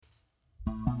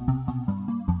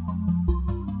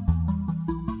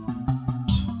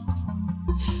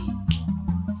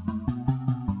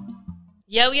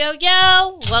Yo, yo,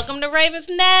 yo. Welcome to Raven's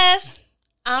Nest.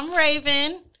 I'm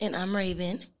Raven. And I'm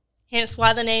Raven. Hence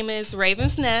why the name is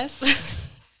Raven's Nest.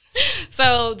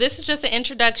 So this is just an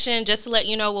introduction just to let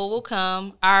you know what will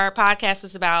come. Our podcast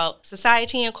is about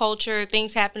society and culture,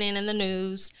 things happening in the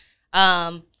news.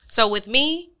 So with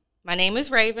me, my name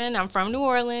is Raven. I'm from New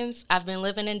Orleans. I've been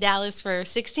living in Dallas for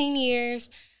 16 years.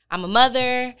 I'm a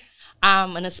mother.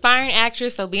 I'm an aspiring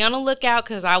actress, so be on the lookout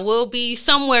because I will be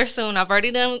somewhere soon. I've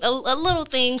already done a little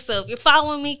thing, so if you're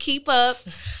following me, keep up.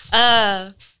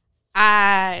 I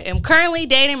am currently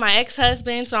dating my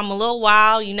ex-husband, so I'm a little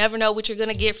wild. You never know what you're going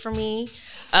to get from me.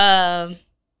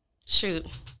 Shoot,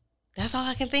 that's all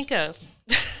I can think of.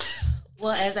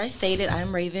 Well, as I stated,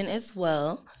 I'm Raven as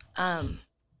well. I'm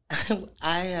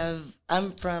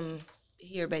from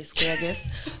here, basically, I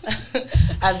guess.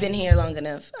 I've been here long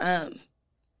enough.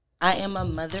 I am a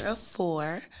mother of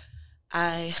 4.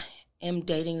 I am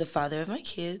dating the father of my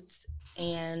kids,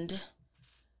 and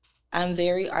I'm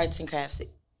very arts and craftsy.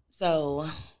 So,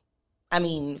 I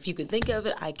mean, if you can think of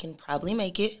it, I can probably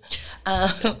make it.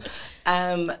 I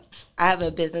have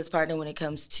a business partner when it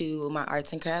comes to my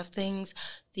arts and craft things.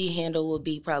 The handle will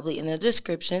be probably in the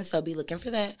description, so be looking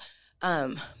for that.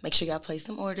 Make sure y'all place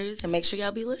some orders, and make sure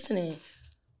y'all be listening.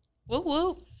 Woo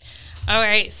woo. All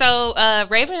right, so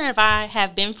Raven and I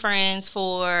have been friends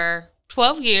for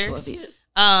 12 years. 12 years.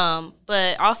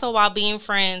 But also while being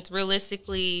friends,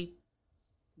 realistically,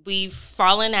 we've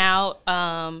fallen out,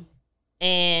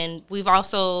 and we've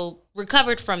also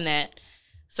recovered from that.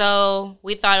 So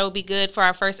we thought it would be good for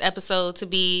our first episode to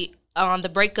be on the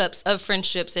breakups of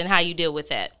friendships and how you deal with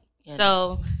that. Yeah.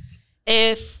 So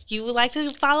if you would like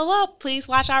to follow up, please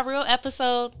watch our real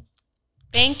episode.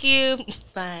 Thank you.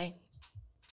 Bye.